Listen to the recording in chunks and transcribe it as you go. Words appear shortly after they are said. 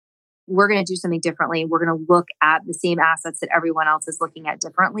we're going to do something differently. We're going to look at the same assets that everyone else is looking at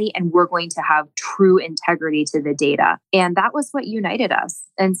differently. And we're going to have true integrity to the data. And that was what united us.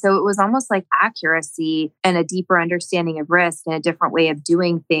 And so it was almost like accuracy and a deeper understanding of risk and a different way of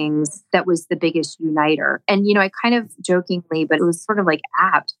doing things that was the biggest uniter. And, I kind of jokingly, but it was sort of like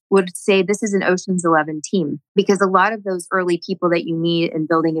apt, would say this is an Ocean's 11 team, because a lot of those early people that you need in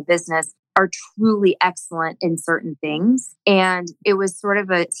building a business are truly excellent in certain things. And it was sort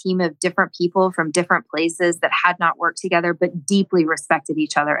of a team of different people from different places that had not worked together, but deeply respected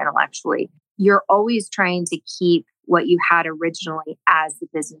each other intellectually. You're always trying to keep what you had originally as the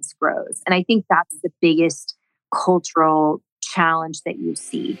business grows. And I think that's the biggest cultural challenge that you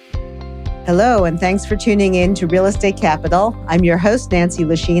see. Hello, and thanks for tuning in to Real Estate Capital. I'm your host, Nancy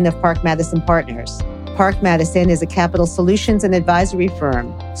Lachine of Park Madison Partners. Park Madison is a capital solutions and advisory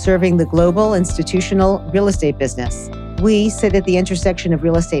firm serving the global institutional real estate business. We sit at the intersection of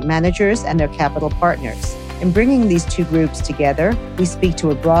real estate managers and their capital partners. In bringing these two groups together, we speak to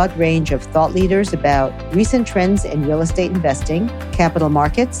a broad range of thought leaders about recent trends in real estate investing, capital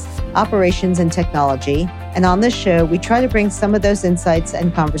markets, operations, and technology. And on this show, we try to bring some of those insights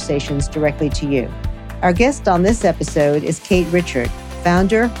and conversations directly to you. Our guest on this episode is Kate Richard,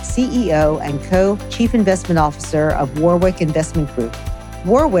 founder, CEO, and co-chief investment officer of Warwick Investment Group.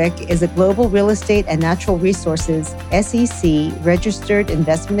 Warwick is a global real estate and natural resources SEC registered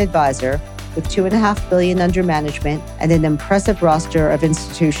investment advisor with $2.5 billion under management and an impressive roster of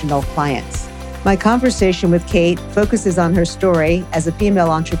institutional clients. My conversation with Kate focuses on her story as a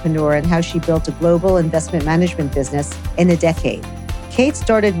female entrepreneur and how she built a global investment management business in a decade. Kate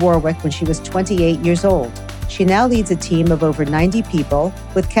started Warwick when she was 28 years old. She now leads a team of over 90 people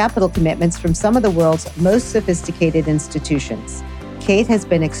with capital commitments from some of the world's most sophisticated institutions. Kate has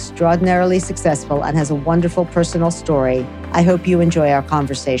been extraordinarily successful and has a wonderful personal story. I hope you enjoy our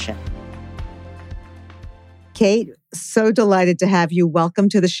conversation. Kate, so delighted to have you. Welcome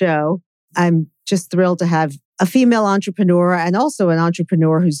to the show. I'm just thrilled to have a female entrepreneur and also an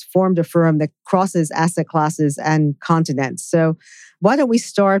entrepreneur who's formed a firm that crosses asset classes and continents. So why don't we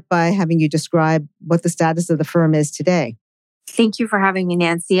start by having you describe what the status of the firm is today? Thank you for having me,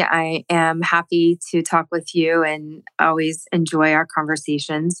 Nancy. I am happy to talk with you and always enjoy our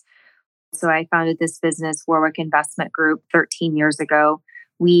conversations. So I founded this business, Warwick Investment Group, 13 years ago.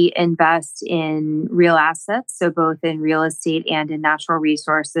 We invest in real assets, so both in real estate and in natural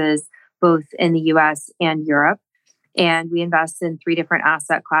resources, both in the US and Europe. And we invest in 3 different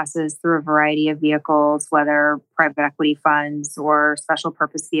asset classes through a variety of vehicles, whether private equity funds or special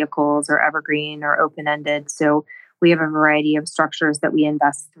purpose vehicles or evergreen or open-ended. So we have a variety of structures that we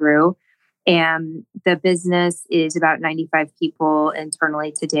invest through. And the business is about 95 people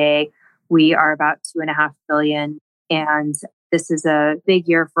internally today. We are about $2.5 billion. And this is a big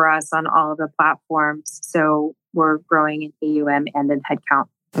year for us on all of the platforms. So we're growing in AUM and in headcount.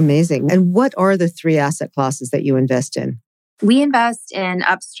 Amazing. And what are the 3 asset classes that you invest in? We invest in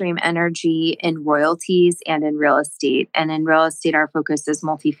upstream energy, in royalties, and in real estate. And in real estate, our focus is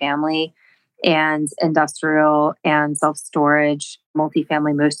multifamily and industrial and self-storage,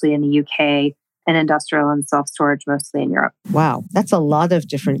 multifamily mostly in the UK, and industrial and self-storage mostly in Europe. Wow, that's a lot of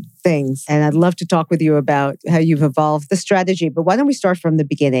different things. And I'd love to talk with you about how you've evolved the strategy. But why don't we start from the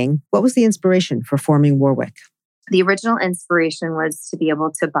beginning? What was the inspiration for forming Warwick? The original inspiration was to be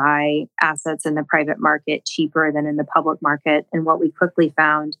able to buy assets in the private market cheaper than in the public market. And what we quickly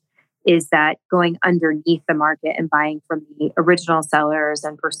found is that going underneath the market and buying from the original sellers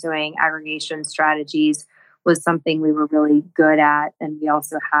and pursuing aggregation strategies was something we were really good at. And we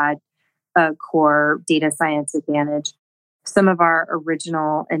also had a core data science advantage. Some of our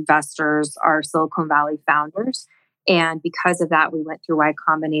original investors are Silicon Valley founders. And because of that, we went through Y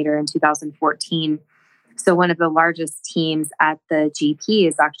Combinator in 2014. So one of the largest teams at the GP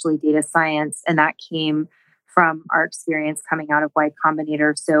is actually data science, and that came from our experience coming out of Y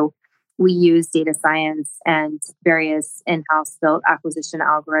Combinator. So we use data science and various in-house built acquisition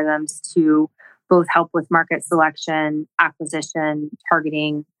algorithms to both help with market selection, acquisition,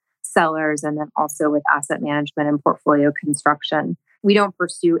 targeting sellers, and then also with asset management and portfolio construction. We don't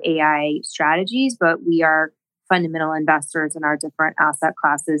pursue AI strategies, but we are fundamental investors in our different asset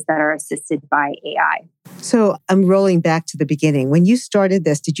classes that are assisted by AI. So I'm rolling back to the beginning. When you started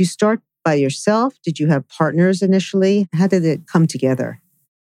this, did you start by yourself? Did you have partners initially? How did it come together?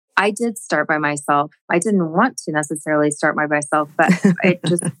 I did start by myself. I didn't want to necessarily start by myself, but it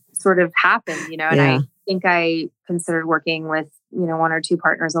just sort of happened, and I think I considered working with, 1 or 2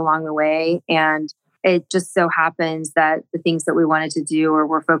 partners along the way. And it just so happens that the things that we wanted to do or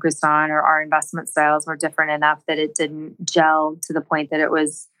were focused on or our investment styles were different enough that it didn't gel to the point that it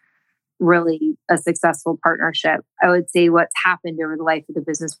was really a successful partnership. I would say what's happened over the life of the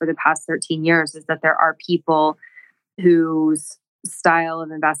business for the past 13 years is that there are people whose style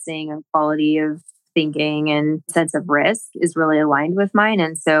of investing and quality of thinking and sense of risk is really aligned with mine.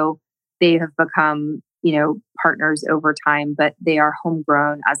 And so they have become, partners over time, but they are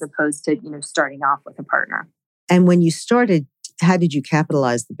homegrown as opposed to, starting off with a partner. And when you started, how did you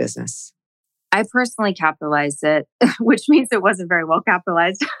capitalize the business? I personally capitalized it, which means it wasn't very well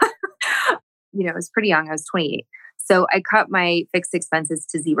capitalized. I was pretty young. I was 28. So I cut my fixed expenses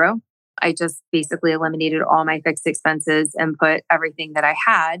to zero. I just basically eliminated all my fixed expenses and put everything that I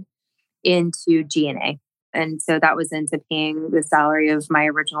had into G&A. And so that was into paying the salary of my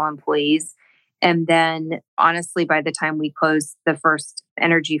original employees. And then honestly, by the time we closed the first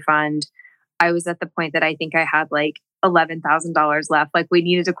energy fund, I was at the point that I think I had like $11,000 left. Like we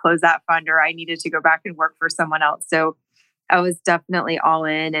needed to close that fund or I needed to go back and work for someone else. So I was definitely all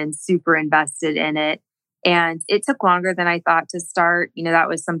in and super invested in it. And it took longer than I thought to start. That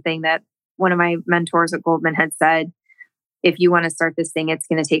was something that one of my mentors at Goldman had said, if you want to start this thing, it's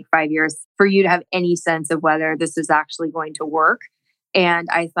going to take 5 years for you to have any sense of whether this is actually going to work. And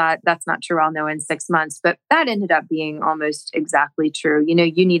I thought, that's not true. I'll know in 6 months. But that ended up being almost exactly true.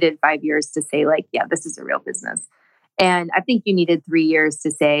 You needed 5 years to say, like, yeah, this is a real business. And I think you needed 3 years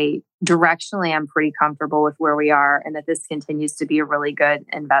to say, directionally, I'm pretty comfortable with where we are and that this continues to be a really good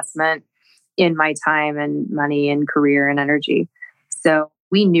investment in my time and money and career and energy. So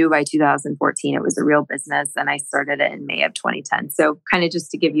we knew by 2014 it was a real business, and I started it in May of 2010. So kind of just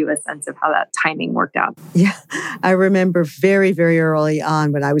to give you a sense of how that timing worked out. Yeah, I remember very, very early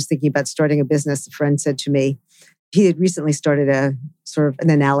on when I was thinking about starting a business, a friend said to me, he had recently started a sort of an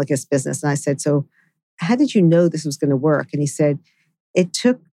analogous business. And I said, so how did you know this was going to work? And he said, it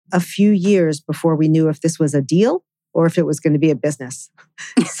took a few years before we knew if this was a deal or if it was going to be a business.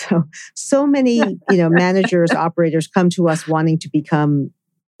 So many, managers, operators come to us wanting to become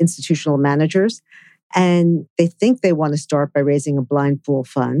institutional managers. And they think they want to start by raising a blind pool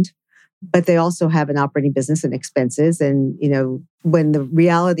fund, but they also have an operating business and expenses. And, when the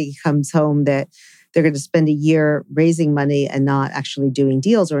reality comes home that they're going to spend a year raising money and not actually doing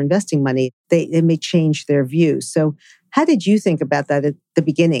deals or investing money, they may change their view. So how did you think about that at the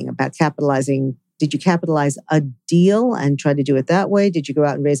beginning, about capitalizing? Did you capitalize a deal and try to do it that way? Did you go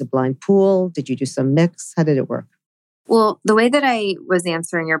out and raise a blind pool? Did you do some mix? How did it work? Well, the way that I was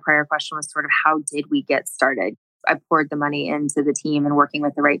answering your prior question was sort of how did we get started? I poured the money into the team and working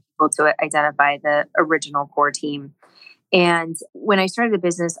with the right people to identify the original core team. And when I started the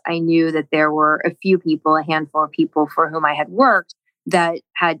business, I knew that there were a few people, a handful of people for whom I had worked that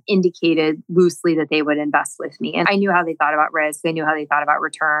had indicated loosely that they would invest with me. And I knew how they thought about risk. They knew how they thought about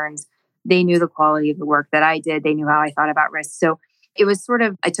returns. They knew the quality of the work that I did. They knew how I thought about risk. So it was sort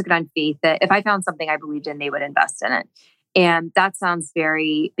of, I took it on faith that if I found something I believed in, they would invest in it. And that sounds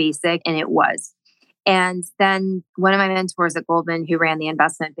very basic, and it was. And then one of my mentors at Goldman, who ran the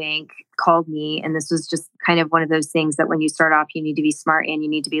investment bank, called me. And this was just kind of one of those things that when you start off, you need to be smart and you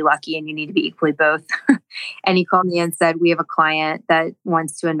need to be lucky and you need to be equally both. And he called me and said, we have a client that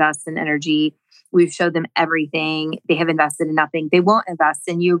wants to invest in energy. We've showed them everything. They have invested in nothing. They won't invest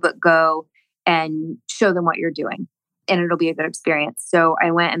in you, but go and show them what you're doing. And it'll be a good experience. So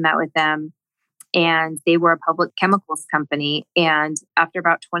I went and met with them. And they were a public chemicals company. And after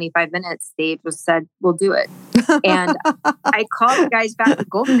about 25 minutes, they just said, we'll do it. And I called the guys back at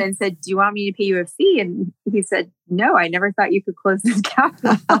Goldman and said, do you want me to pay you a fee? And he said, no, I never thought you could close this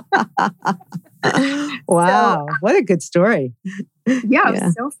capital. Wow. What a good story. Yeah, it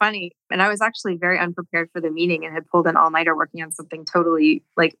was so funny. And I was actually very unprepared for the meeting and had pulled an all-nighter working on something totally,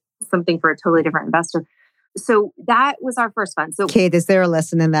 like something for a totally different investor. So that was our first fund. So Kate, is there a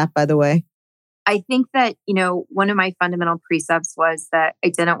lesson in that, by the way? I think that, one of my fundamental precepts was that I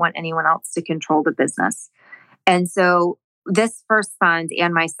didn't want anyone else to control the business. And so this first fund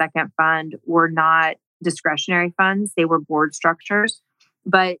and my second fund were not discretionary funds. They were board structures.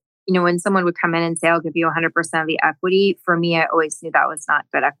 But, when someone would come in and say, I'll give you 100% of the equity, for me, I always knew that was not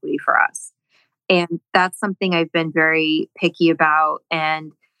good equity for us. And that's something I've been very picky about.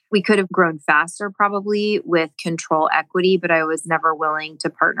 And we could have grown faster probably with control equity, but I was never willing to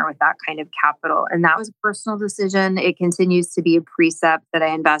partner with that kind of capital. And that was a personal decision. It continues to be a precept that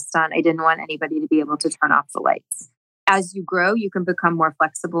I invest on. I didn't want anybody to be able to turn off the lights. As you grow, you can become more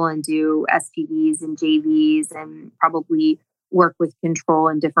flexible and do SPVs and JVs and probably work with control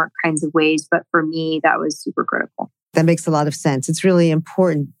in different kinds of ways. But for me, that was super critical. That makes a lot of sense. It's really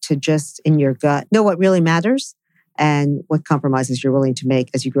important to just in your gut know what really matters and what compromises you're willing to make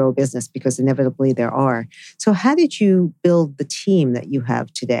as you grow a business, because inevitably there are. So how did you build the team that you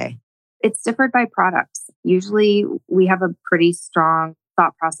have today? It's differed by products. Usually we have a pretty strong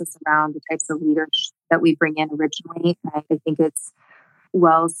thought process around the types of leaders that we bring in originally. And I think it's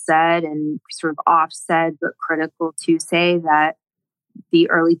well said and sort of oft said, but critical to say that the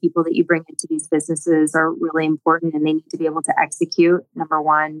early people that you bring into these businesses are really important and they need to be able to execute. Number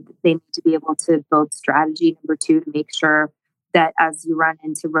one, they need to be able to build strategy. Number two, to make sure that as you run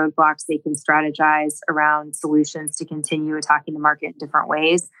into roadblocks, they can strategize around solutions to continue attacking the market in different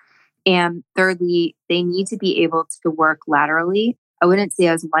ways. And thirdly, they need to be able to work laterally. I wouldn't say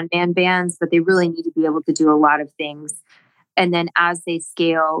as one man bands, but they really need to be able to do a lot of things. And then as they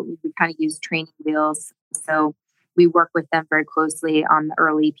scale, we kind of use training wheels. So we work with them very closely on the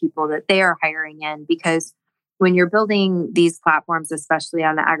early people that they are hiring in, because when you're building these platforms, especially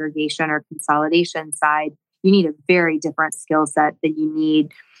on the aggregation or consolidation side, you need a very different skill set than you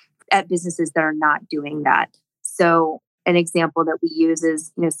need at businesses that are not doing that. So an example that we use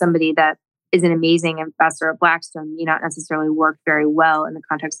is, somebody that is an amazing investor at Blackstone may not necessarily work very well in the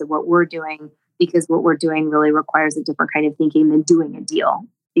context of what we're doing, because what we're doing really requires a different kind of thinking than doing a deal,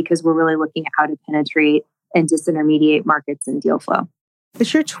 because we're really looking at how to penetrate and disintermediate markets and deal flow.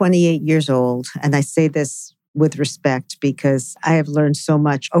 But you're 28 years old, and I say this with respect because I have learned so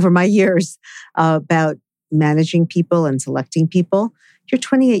much over my years about managing people and selecting people. You're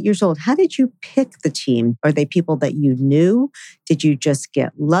 28 years old. How did you pick the team? Are they people that you knew? Did you just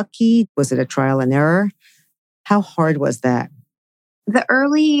get lucky? Was it a trial and error? How hard was that? The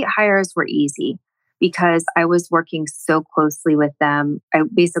early hires were easy because I was working so closely with them. I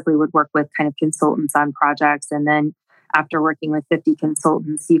basically would work with kind of consultants on projects. And then after working with 50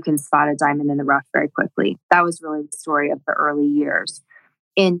 consultants, you can spot a diamond in the rough very quickly. That was really the story of the early years.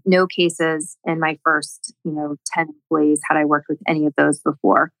 In no cases in my first, 10 employees had I worked with any of those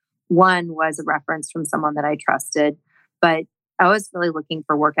before. One was a reference from someone that I trusted, but I was really looking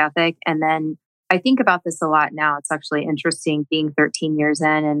for work ethic. And then I think about this a lot now. It's actually interesting being 13 years in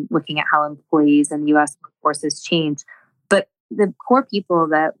and looking at how employees in the US workforce has changed. But the core people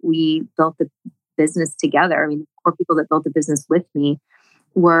that we built the business together, the core people that built the business with me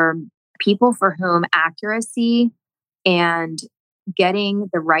were people for whom accuracy and getting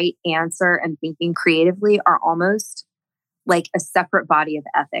the right answer and thinking creatively are almost like a separate body of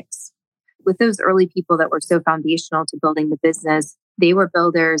ethics. With those early people that were so foundational to building the business, they were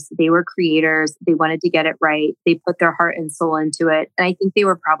builders, they were creators, they wanted to get it right, they put their heart and soul into it. And I think they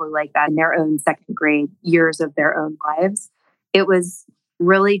were probably like that in their own second grade years of their own lives. It was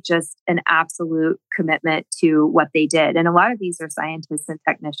really just an absolute commitment to what they did. And a lot of these are scientists and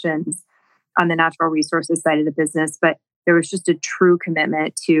technicians on the natural resources side of the business, but there was just a true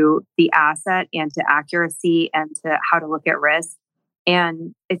commitment to the asset and to accuracy and to how to look at risk.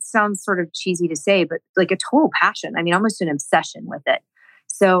 And it sounds sort of cheesy to say, but like a total passion. Almost an obsession with it.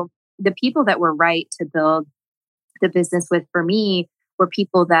 So the people that were right to build the business with for me were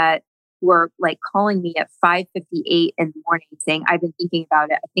people that were like calling me at 5:58 in the morning saying, I've been thinking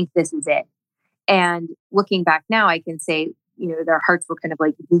about it. I think this is it. And looking back now, I can say, their hearts were kind of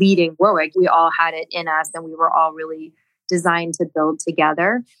like bleeding Warwick. We all had it in us and we were all really designed to build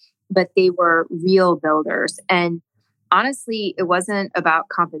together, but they were real builders. And honestly, it wasn't about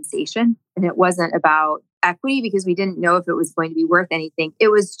compensation and it wasn't about equity because we didn't know if it was going to be worth anything. It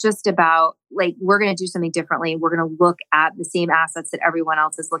was just about like, we're going to do something differently. We're going to look at the same assets that everyone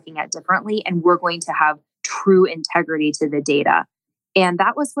else is looking at differently. And we're going to have true integrity to the data. And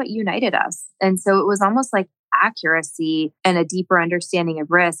that was what united us. And so it was almost like accuracy and a deeper understanding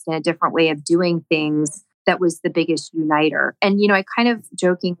of risk and a different way of doing things that was the biggest uniter. And, I kind of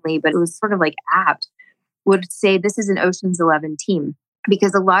jokingly, but it was sort of like apt, would say this is an Ocean's 11 team,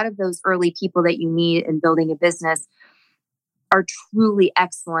 because a lot of those early people that you need in building a business are truly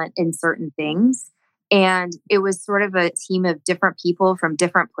excellent in certain things. And it was sort of a team of different people from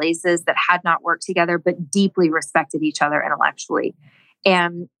different places that had not worked together, but deeply respected each other intellectually.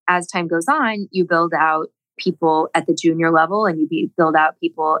 And as time goes on, you build out people at the junior level and you build out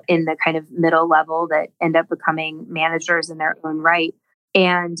people in the kind of middle level that end up becoming managers in their own right.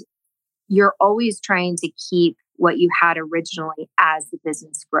 And you're always trying to keep what you had originally as the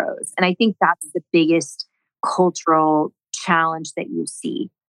business grows. And I think that's the biggest cultural challenge that you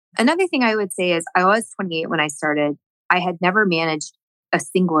see. Another thing I would say is I was 28 when I started. I had never managed a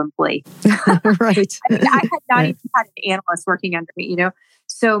single employee. Right. I had not even had an analyst working under me,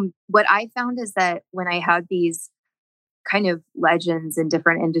 So what I found is that when I had these kind of legends in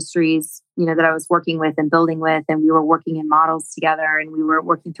different industries, that I was working with and building with, and we were working in models together and we were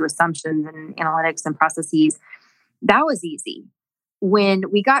working through assumptions and analytics and processes, that was easy. When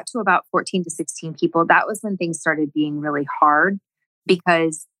we got to about 14 to 16 people, that was when things started being really hard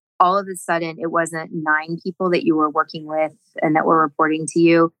because all of a sudden it wasn't 9 people that you were working with and that were reporting to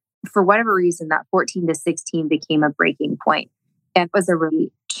you. For whatever reason, that 14 to 16 became a breaking point. It was a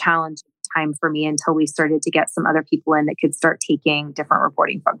really challenging time for me until we started to get some other people in that could start taking different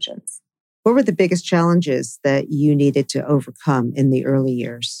reporting functions. What were the biggest challenges that you needed to overcome in the early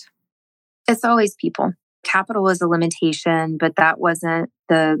years? It's always people. Capital was a limitation, but that wasn't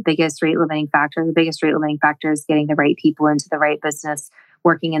the biggest rate limiting factor. The biggest rate limiting factor is getting the right people into the right business,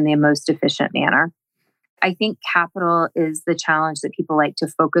 working in the most efficient manner. I think capital is the challenge that people like to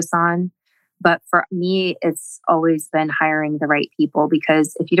focus on. But for me, it's always been hiring the right people,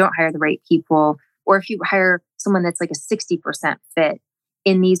 because if you don't hire the right people, or if you hire someone that's like a 60% fit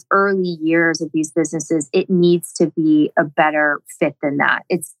in these early years of these businesses, it needs to be a better fit than that.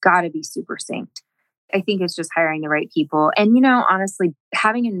 It's got to be super synced. I think it's just hiring the right people. And, honestly,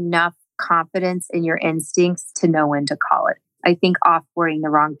 having enough confidence in your instincts to know when to call it. I think offboarding the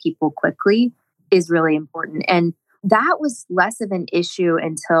wrong people quickly is really important. And that was less of an issue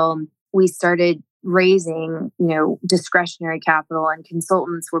until we started raising, discretionary capital, and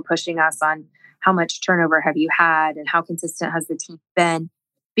consultants were pushing us on how much turnover have you had and how consistent has the team been?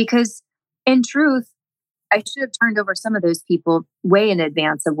 Because in truth, I should have turned over some of those people way in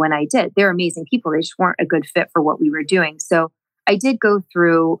advance of when I did. They're amazing people. They just weren't a good fit for what we were doing. So I did go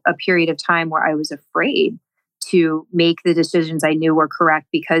through a period of time where I was afraid to make the decisions I knew were correct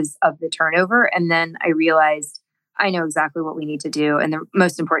because of the turnover. And then I realized I know exactly what we need to do. And the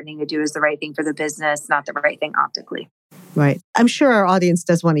most important thing to do is the right thing for the business, not the right thing optically. Right. I'm sure our audience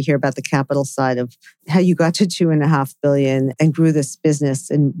does want to hear about the capital side of how you got to $2.5 billion and grew this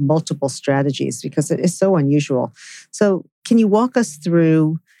business in multiple strategies, because it is so unusual. So can you walk us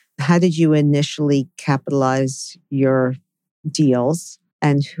through how did you initially capitalize your deals,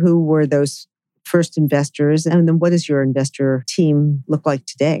 and who were those first investors? And then what does your investor team look like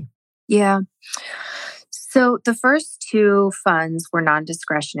today? Yeah. So the first 2 funds were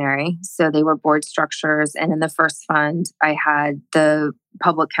non-discretionary. So they were board structures. And in the first fund, I had the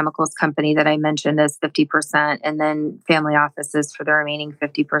public chemicals company that I mentioned as 50%, and then family offices for the remaining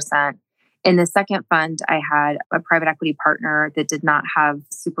 50%. In the second fund, I had a private equity partner that did not have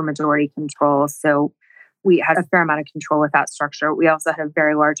supermajority control. So we had a fair amount of control with that structure. We also had a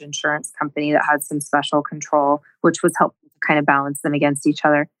very large insurance company that had some special control, which was helpful to kind of balance them against each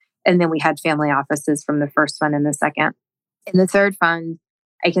other. And then we had family offices from the first fund and the second. In the third fund,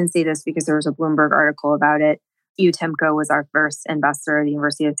 I can say this because there was a Bloomberg article about it. UTEMCO was our first investor, the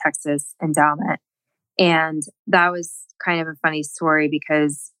University of Texas endowment. And that was kind of a funny story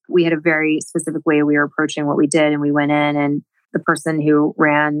because we had a very specific way we were approaching what we did. And we went in, and the person who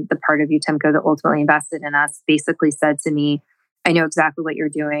ran the part of UTEMCO that ultimately invested in us basically said to me, I know exactly what you're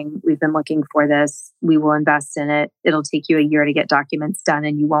doing. We've been looking for this. We will invest in it. It'll take you a year to get documents done,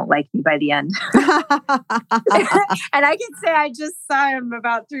 and you won't like me by the end. And I can say I just saw him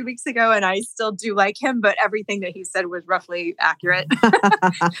about 3 weeks ago, and I still do like him, but everything that he said was roughly accurate.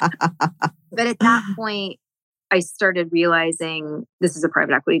 But at that point, I started realizing this is a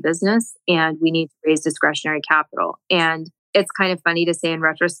private equity business and we need to raise discretionary capital. And it's kind of funny to say in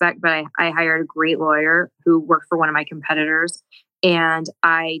retrospect, but I hired a great lawyer who worked for one of my competitors. And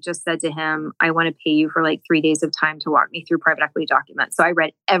I just said to him, I want to pay you for like 3 days of time to walk me through private equity documents. So I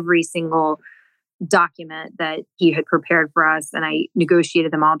read every single document that he had prepared for us, and I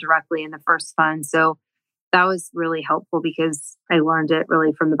negotiated them all directly in the first fund. So that was really helpful because I learned it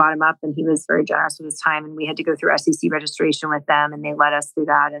really from the bottom up, and he was very generous with his time. And we had to go through SEC registration with them, and they led us through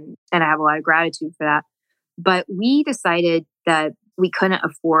that. And I have a lot of gratitude for that. But we decided that we couldn't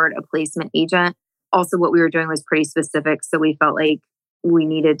afford a placement agent. Also, what we were doing was pretty specific. So we felt like we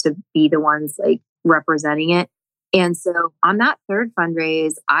needed to be the ones like representing it. And so on that third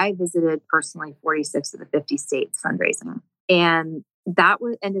fundraise, I visited personally 46 of the 50 states fundraising. And that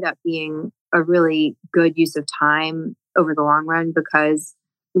ended up being a really good use of time over the long run because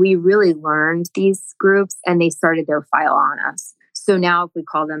we really learned these groups and they started their file on us. So now if we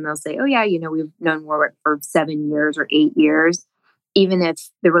call them, they'll say, oh yeah, we've known Warwick for 7 years or 8 years. Even if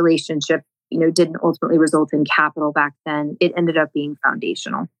the relationship, didn't ultimately result in capital back then, it ended up being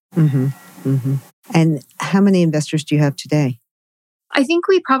foundational. Mm-hmm. Mm-hmm. And how many investors do you have today? I think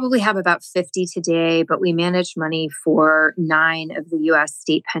we probably have about 50 today, but we manage money for 9 of the U.S.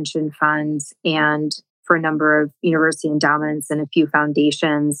 state pension funds and for a number of university endowments and a few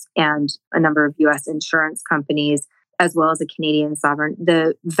foundations and a number of U.S. insurance companies, as well as a Canadian sovereign.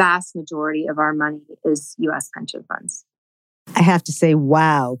 The vast majority of our money is U.S. pension funds. I have to say,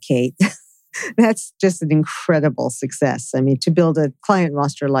 wow, Kate. That's just an incredible success. I mean, to build a client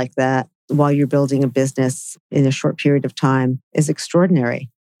roster like that while you're building a business in a short period of time is extraordinary.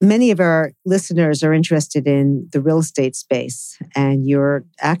 Many of our listeners are interested in the real estate space, and you're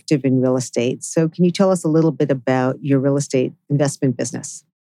active in real estate. So, can you tell us a little bit about your real estate investment business?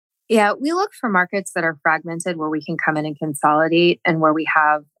 Yeah, we look for markets that are fragmented where we can come in and consolidate and where we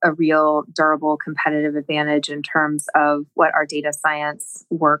have a real durable competitive advantage in terms of what our data science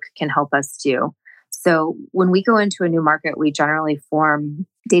work can help us do. So when we go into a new market, we generally form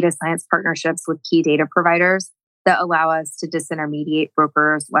data science partnerships with key data providers that allow us to disintermediate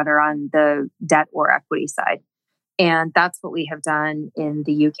brokers, whether on the debt or equity side. And that's what we have done in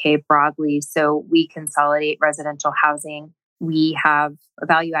the UK broadly. So we consolidate residential housing. We have a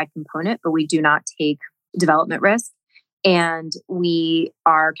value add component, but we do not take development risk. And we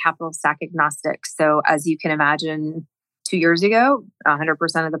are capital stack agnostic. So as you can imagine, 2 years ago,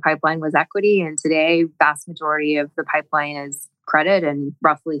 100% of the pipeline was equity. And today, vast majority of the pipeline is credit and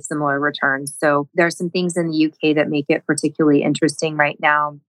roughly similar returns. So there are some things in the UK that make it particularly interesting right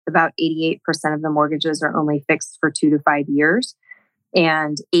now. About 88% of the mortgages are only fixed for 2 to 5 years,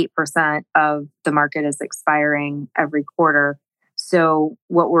 and 8% of the market is expiring every quarter. So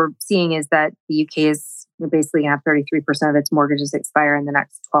what we're seeing is that the UK is basically going to have 33% of its mortgages expire in the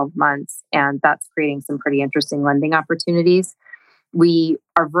next 12 months, and that's creating some pretty interesting lending opportunities. We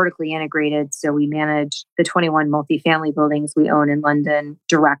are vertically integrated, so we manage the 21 multifamily buildings we own in London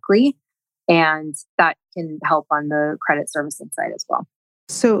directly, and that can help on the credit servicing side as well.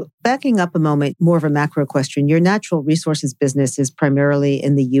 So, backing up a moment, more of a macro question. Your natural resources business is primarily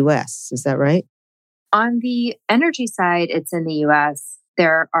in the US, is that right? On the energy side, it's in the US.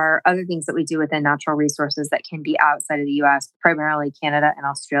 There are other things that we do within natural resources that can be outside of the US, primarily Canada and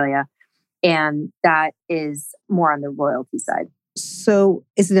Australia. And that is more on the royalty side. So,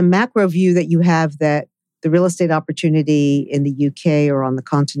 is it a macro view that you have that the real estate opportunity in the UK or on the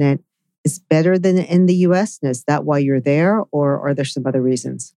continent is better than in the US? And is that why you're there, or are there some other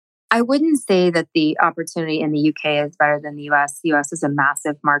reasons? I wouldn't say that the opportunity in the UK is better than the US. The US is a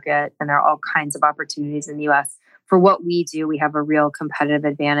massive market, and there are all kinds of opportunities in the US. For what we do, we have a real competitive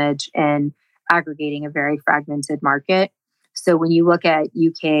advantage in aggregating a very fragmented market. So when you look at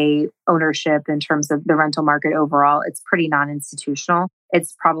UK ownership in terms of the rental market overall, it's pretty non-institutional.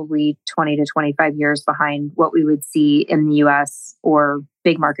 It's probably 20 to 25 years behind what we would see in the US or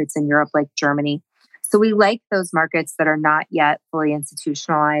big markets in Europe like Germany. So we like those markets that are not yet fully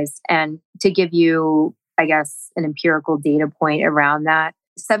institutionalized. And to give you, I guess, an empirical data point around that,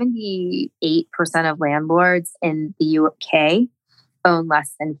 78% of landlords in the UK own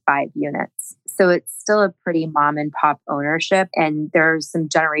less than 5 units. So it's still a pretty mom and pop ownership. And there's some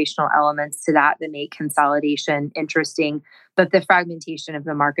generational elements to that that make consolidation interesting. But the fragmentation of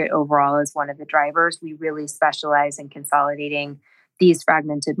the market overall is one of the drivers. We really specialize in consolidating these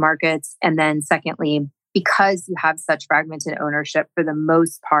fragmented markets. And then secondly, because you have such fragmented ownership, for the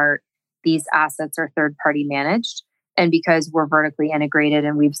most part, these assets are third-party managed. And because we're vertically integrated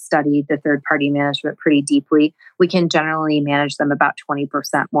and we've studied the third-party management pretty deeply, we can generally manage them about 20%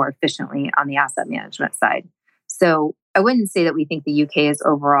 more efficiently on the asset management side. So I wouldn't say that we think the UK is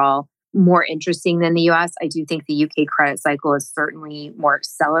overall more interesting than the US. I do think the UK credit cycle is certainly more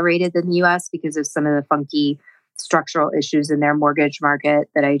accelerated than the US because of some of the funky structural issues in their mortgage market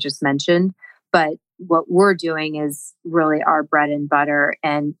that I just mentioned. But what we're doing is really our bread and butter.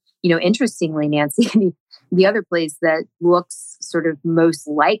 And, interestingly, Nancy, the other place that looks sort of most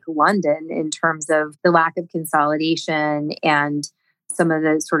like London in terms of the lack of consolidation and some of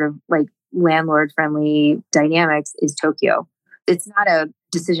the sort of like landlord friendly dynamics is Tokyo. It's not a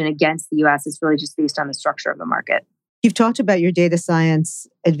decision against the US. It's really just based on the structure of the market. You've talked about your data science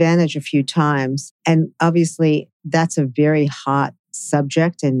advantage a few times, and obviously that's a very hot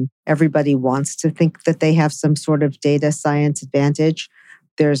subject, and everybody wants to think that they have some sort of data science advantage.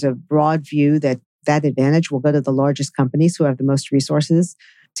 There's a broad view that advantage will go to the largest companies who have the most resources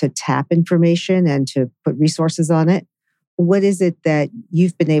to tap information and to put resources on it. What is it that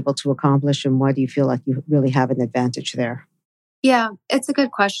you've been able to accomplish, and why do you feel like you really have an advantage there? Yeah, it's a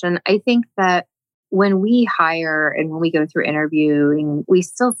good question. I think that when we hire and when we go through interviewing, we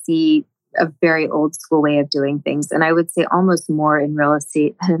still see a very old school way of doing things. And I would say almost more in real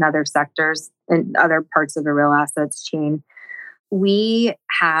estate than in other sectors and other parts of the real assets chain. We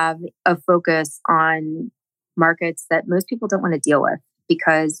have a focus on markets that most people don't want to deal with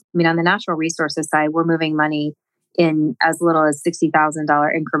because, on the natural resources side, we're moving money in as little as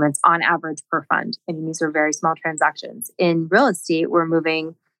 $60,000 increments on average per fund. These are very small transactions. In real estate, we're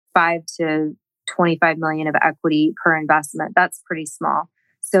moving 5 to 25 million of equity per investment. That's pretty small.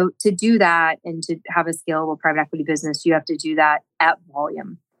 So to do that and to have a scalable private equity business, you have to do that at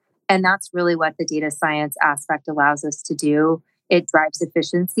volume. And that's really what the data science aspect allows us to do. It drives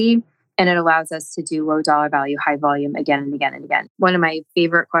efficiency and it allows us to do low dollar value, high volume again and again and again. One of my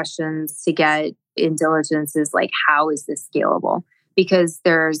favorite questions to get in diligence is like, how is this scalable? Because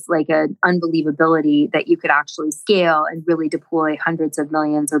there's like an unbelievability that you could actually scale and really deploy hundreds of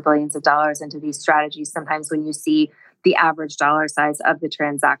millions or billions of dollars into these strategies sometimes when you see the average dollar size of the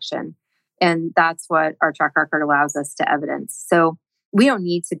transaction. And that's what our track record allows us to evidence. So we don't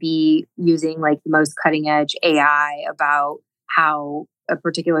need to be using like the most cutting edge AI about how a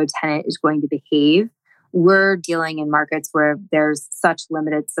particular tenant is going to behave. We're dealing in markets where there's such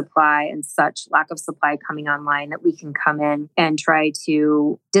limited supply and such lack of supply coming online that we can come in and try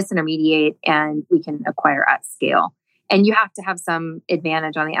to disintermediate and we can acquire at scale. And you have to have some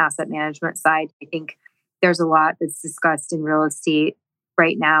advantage on the asset management side. I think there's a lot that's discussed in real estate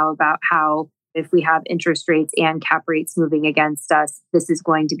right now about how if we have interest rates and cap rates moving against us, this is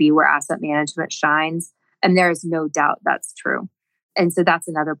going to be where asset management shines. And there is no doubt that's true. And so that's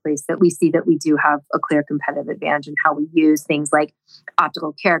another place that we see that we do have a clear competitive advantage in how we use things like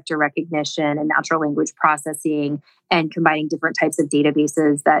optical character recognition and natural language processing and combining different types of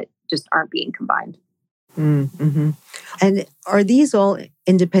databases that just aren't being combined. Mm-hmm. And are these all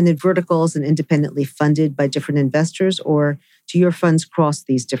independent verticals and independently funded by different investors, or do your funds cross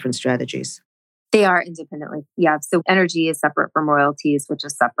these different strategies? They are independently. Yeah. So energy is separate from royalties, which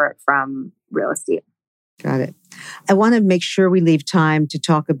is separate from real estate. Got it. I want to make sure we leave time to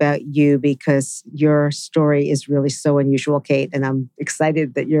talk about you because your story is really so unusual, Kate, and I'm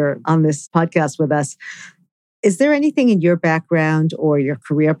excited that you're on this podcast with us. Is there anything in your background or your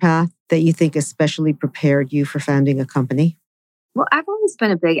career path that you think especially prepared you for founding a company? Well, I've always been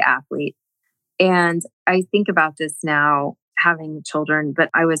a big athlete. And I think about this now, having children,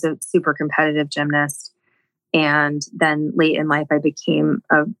 but I was a super competitive gymnast. And then late in life, I became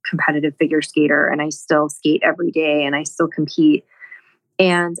a competitive figure skater and I still skate every day and I still compete.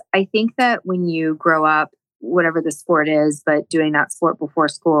 And I think that when you grow up, whatever the sport is, but doing that sport before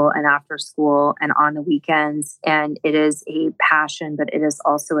school and after school and on the weekends, and it is a passion, but it is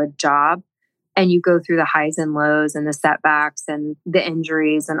also a job. And you go through the highs and lows and the setbacks and the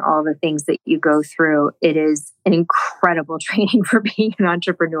injuries and all the things that you go through. It is an incredible training for being an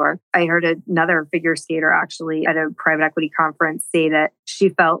entrepreneur. I heard another figure skater actually at a private equity conference say that she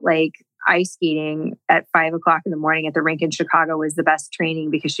felt like ice skating at 5 o'clock in the morning at the rink in Chicago was the best training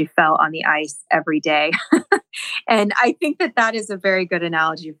because she fell on the ice every day. And I think that that is a very good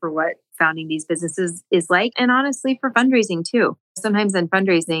analogy for what founding these businesses is like. And honestly, for fundraising too. Sometimes in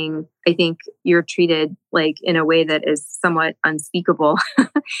fundraising, I think you're treated like in a way that is somewhat unspeakable,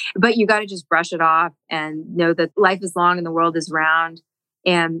 but you got to just brush it off and know that life is long and the world is round.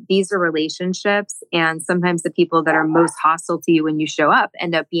 And these are relationships. And sometimes the people that are most hostile to you when you show up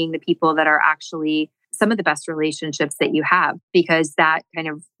end up being the people that are actually some of the best relationships that you have, because that kind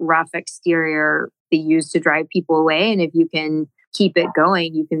of rough exterior they use to drive people away. And if you can keep it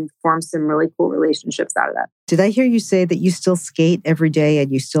going, you can form some really cool relationships out of that. Did I hear you say that you still skate every day and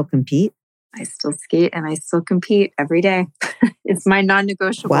you still compete? I still skate and I still compete every day. It's my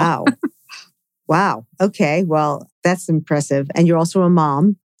non-negotiable. Wow. Wow. Okay. Well, that's impressive. And you're also a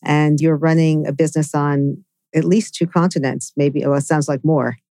mom and you're running a business on at least 2 continents, maybe. Well, it sounds like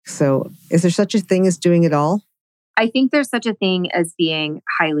more. So is there such a thing as doing it all? I think there's such a thing as being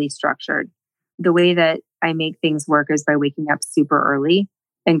highly structured. The way that I make things work is by waking up super early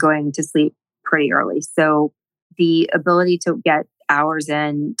and going to sleep pretty early. So the ability to get hours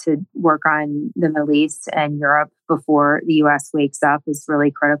in to work on the Middle East and Europe before the US wakes up is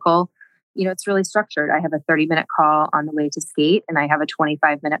really critical. You know, it's really structured. I have a 30-minute call on the way to skate and I have a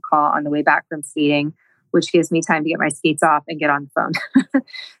 25-minute call on the way back from skating, which gives me time to get my skates off and get on the phone.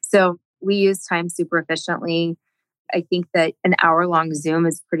 So we use time super efficiently. I think that an hour-long Zoom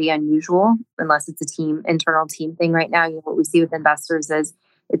is pretty unusual unless it's a internal team thing right now. You know, what we see with investors is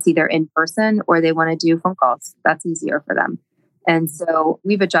it's either in person or they want to do phone calls. That's easier for them. And so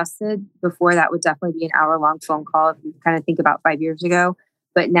we've adjusted. Before, that would definitely be an hour-long phone call if you kind of think about 5 years ago.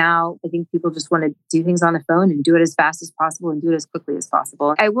 But now I think people just want to do things on the phone and do it as fast as possible and do it as quickly as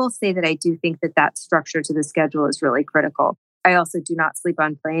possible. I will say that I do think that that structure to the schedule is really critical. I also do not sleep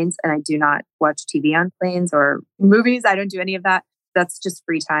on planes and I do not watch TV on planes or movies. I don't do any of that. That's just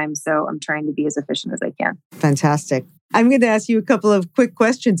free time. So I'm trying to be as efficient as I can. Fantastic. I'm going to ask you a couple of quick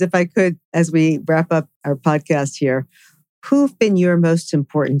questions, if I could, as we wrap up our podcast here. Who've been your most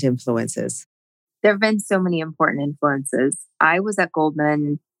important influences? There have been so many important influences. I was at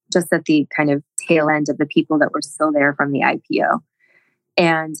Goldman just at the kind of tail end of the people that were still there from the IPO.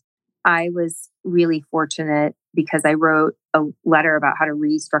 And I was really fortunate because I wrote a letter about how to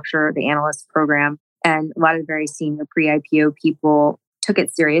restructure the analyst program. And a lot of very senior pre-IPO people took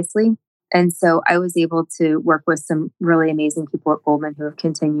it seriously. And so I was able to work with some really amazing people at Goldman who have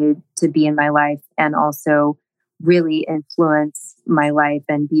continued to be in my life and also really influence my life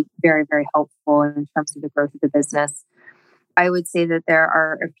and be very, very helpful in terms of the growth of the business. I would say that there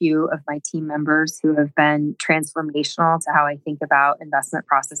are a few of my team members who have been transformational to how I think about investment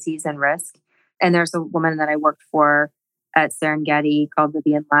processes and risk. And there's a woman that I worked for at Serengeti called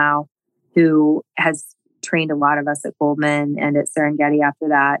Vivian Lau, who has trained a lot of us at Goldman and at Serengeti after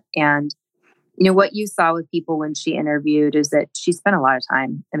that. And what you saw with people when she interviewed is that she spent a lot of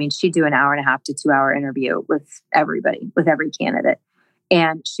time. I mean, she'd do an hour and a half to 2 hour interview with everybody, with every candidate.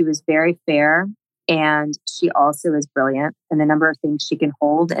 And she was very fair. And she also is brilliant in the number of things she can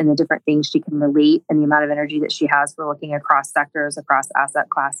hold and the different things she can relate and the amount of energy that she has for looking across sectors, across asset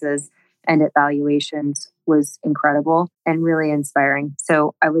classes, and at valuations was incredible and really inspiring.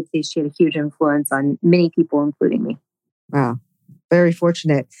 So I would say she had a huge influence on many people, including me. Wow. Very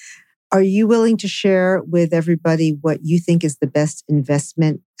fortunate. Are you willing to share with everybody what you think is the best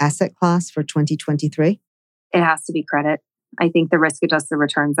investment asset class for 2023? It has to be credit. I think the risk-adjusted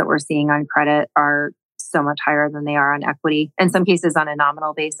returns that we're seeing on credit are so much higher than they are on equity, in some cases on a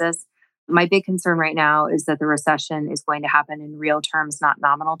nominal basis. My big concern right now is that the recession is going to happen in real terms, not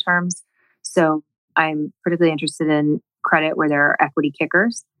nominal terms. So I'm particularly interested in credit where there are equity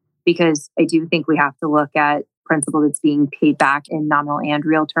kickers, because I do think we have to look at principal that's being paid back in nominal and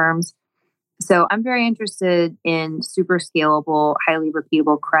real terms. So I'm very interested in super scalable, highly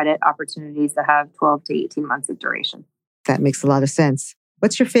repeatable credit opportunities that have 12 to 18 months of duration. That makes a lot of sense.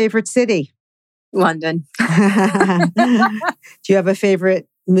 What's your favorite city? London. Do you have a favorite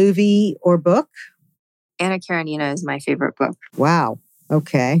movie or book? Anna Karenina is my favorite book. Wow.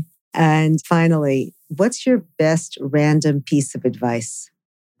 Okay. And finally, what's your best random piece of advice?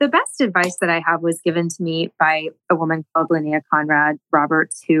 The best advice that I have was given to me by a woman called Linnea Conrad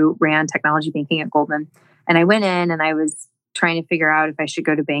Roberts, who ran technology banking at Goldman. And I went in and I was trying to figure out if I should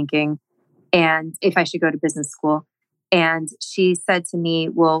go to banking and if I should go to business school. And she said to me,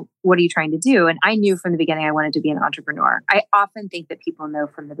 well, what are you trying to do? And I knew from the beginning I wanted to be an entrepreneur. I often think that people know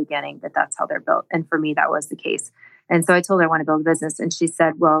from the beginning that that's how they're built. And for me, that was the case. And so I told her I want to build a business. And she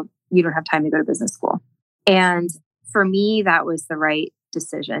said, well, you don't have time to go to business school. And for me, that was the right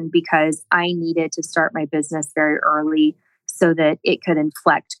decision because I needed to start my business very early so that it could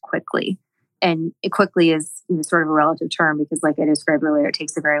inflect quickly. And it quickly is sort of a relative term because like I described earlier, it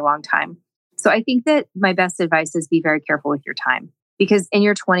takes a very long time. So I think that my best advice is be very careful with your time because in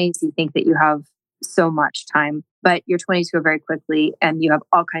your 20s, you think that you have so much time, but your 20s go very quickly and you have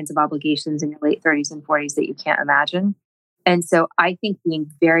all kinds of obligations in your late 30s and 40s that you can't imagine. And so I think being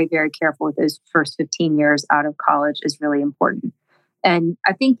very, very careful with those first 15 years out of college is really important. And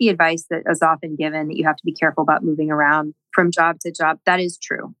I think the advice that is often given that you have to be careful about moving around from job to job, that is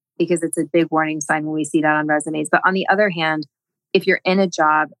true because it's a big warning sign when we see that on resumes. But on the other hand, if you're in a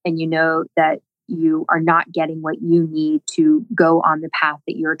job and you know that you are not getting what you need to go on the path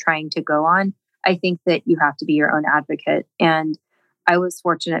that you're trying to go on, I think that you have to be your own advocate. And I was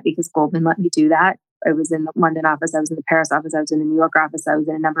fortunate because Goldman let me do that. I was in the London office, I was in the Paris office, I was in the New York office, I was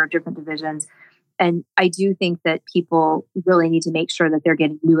in a number of different divisions. And I do think that people really need to make sure that they're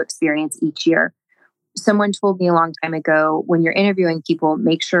getting new experience each year. Someone told me a long time ago, when you're interviewing people,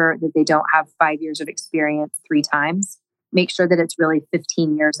 make sure that they don't have 5 years of experience 3 times. Make sure that it's really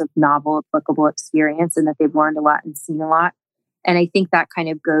 15 years of novel, applicable experience and that they've learned a lot and seen a lot. And I think that kind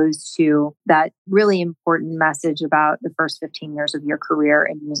of goes to that really important message about the first 15 years of your career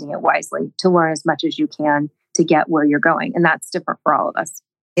and using it wisely to learn as much as you can to get where you're going. And that's different for all of us.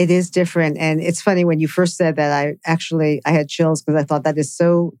 It is different. And it's funny when you first said that, I had chills because I thought that is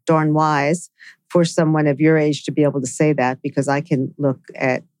so darn wise for someone of your age to be able to say that, because I can look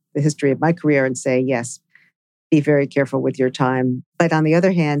at the history of my career and say, yes, be very careful with your time. But on the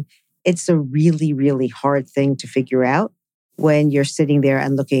other hand, it's a really, really hard thing to figure out when you're sitting there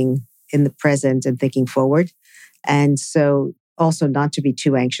and looking in the present and thinking forward. And so also not to be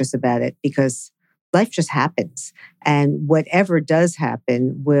too anxious about it because life just happens. And whatever does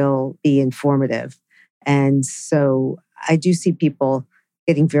happen will be informative. And so I do see people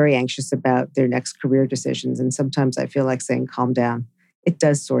getting very anxious about their next career decisions. And sometimes I feel like saying, calm down. It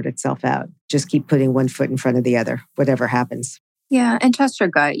does sort itself out. Just keep putting one foot in front of the other, whatever happens. Yeah. And trust your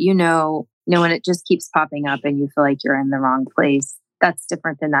gut. You know, when it just keeps popping up and you feel like you're in the wrong place, that's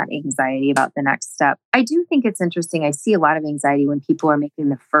different than that anxiety about the next step. I do think it's interesting. I see a lot of anxiety when people are making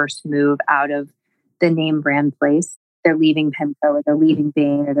the first move out of the name brand place. They're leaving PIMCO or they're leaving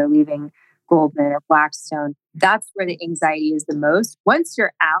Bain or they're leaving Goldman or Blackstone. That's where the anxiety is the most. Once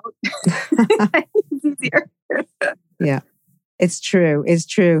you're out, it's easier. Yeah, it's true. It's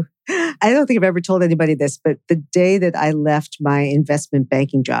true. I don't think I've ever told anybody this, but the day that I left my investment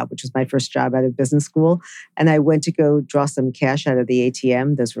banking job, which was my first job out of business school, and I went to go draw some cash out of the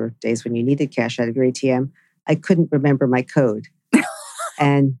ATM, those were days when you needed cash out of your ATM, I couldn't remember my code.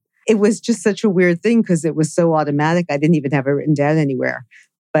 And it was just such a weird thing because it was so automatic. I didn't even have it written down anywhere.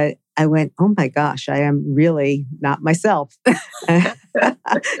 But I went, oh my gosh, I am really not myself.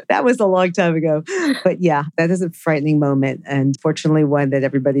 That was a long time ago. But yeah, that is a frightening moment. And fortunately, one that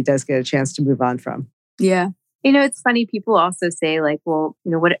everybody does get a chance to move on from. Yeah. It's funny. People also say like, well,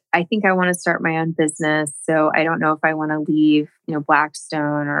 what, I think I want to start my own business. So I don't know if I want to leave,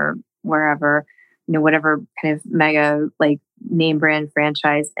 Blackstone or wherever, whatever kind of mega like name brand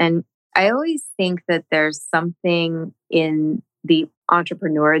franchise. And I always think that there's something in the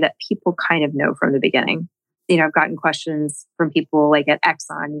entrepreneur that people kind of know from the beginning. I've gotten questions from people like at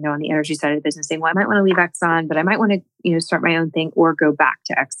Exxon, on the energy side of the business saying, well, I might want to leave Exxon, but I might want to, start my own thing or go back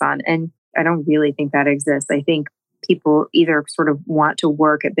to Exxon. And I don't really think that exists. I think people either sort of want to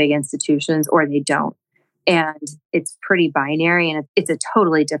work at big institutions or they don't. And it's pretty binary and it's a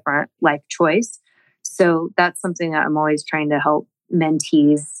totally different life choice. So that's something that I'm always trying to help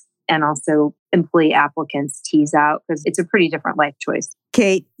mentees and also employee applicants tease out because it's a pretty different life choice.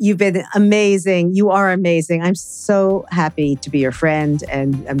 Kate, you've been amazing. You are amazing. I'm so happy to be your friend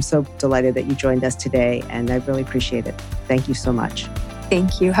and I'm so delighted that you joined us today and I really appreciate it. Thank you so much.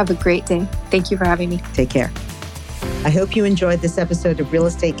 Thank you. Have a great day. Thank you for having me. Take care. I hope you enjoyed this episode of Real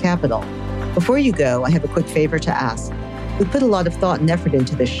Estate Capital. Before you go, I have a quick favor to ask. We put a lot of thought and effort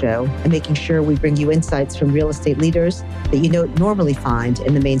into this show and making sure we bring you insights from real estate leaders that you don't normally find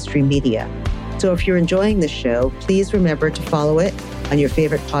in the mainstream media. So if you're enjoying this show, please remember to follow it on your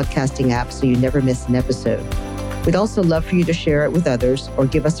favorite podcasting app so you never miss an episode. We'd also love for you to share it with others or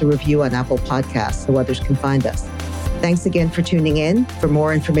give us a review on Apple Podcasts so others can find us. Thanks again for tuning in. For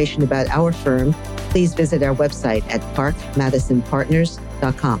more information about our firm, please visit our website at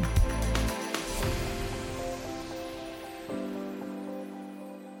parkmadisonpartners.com.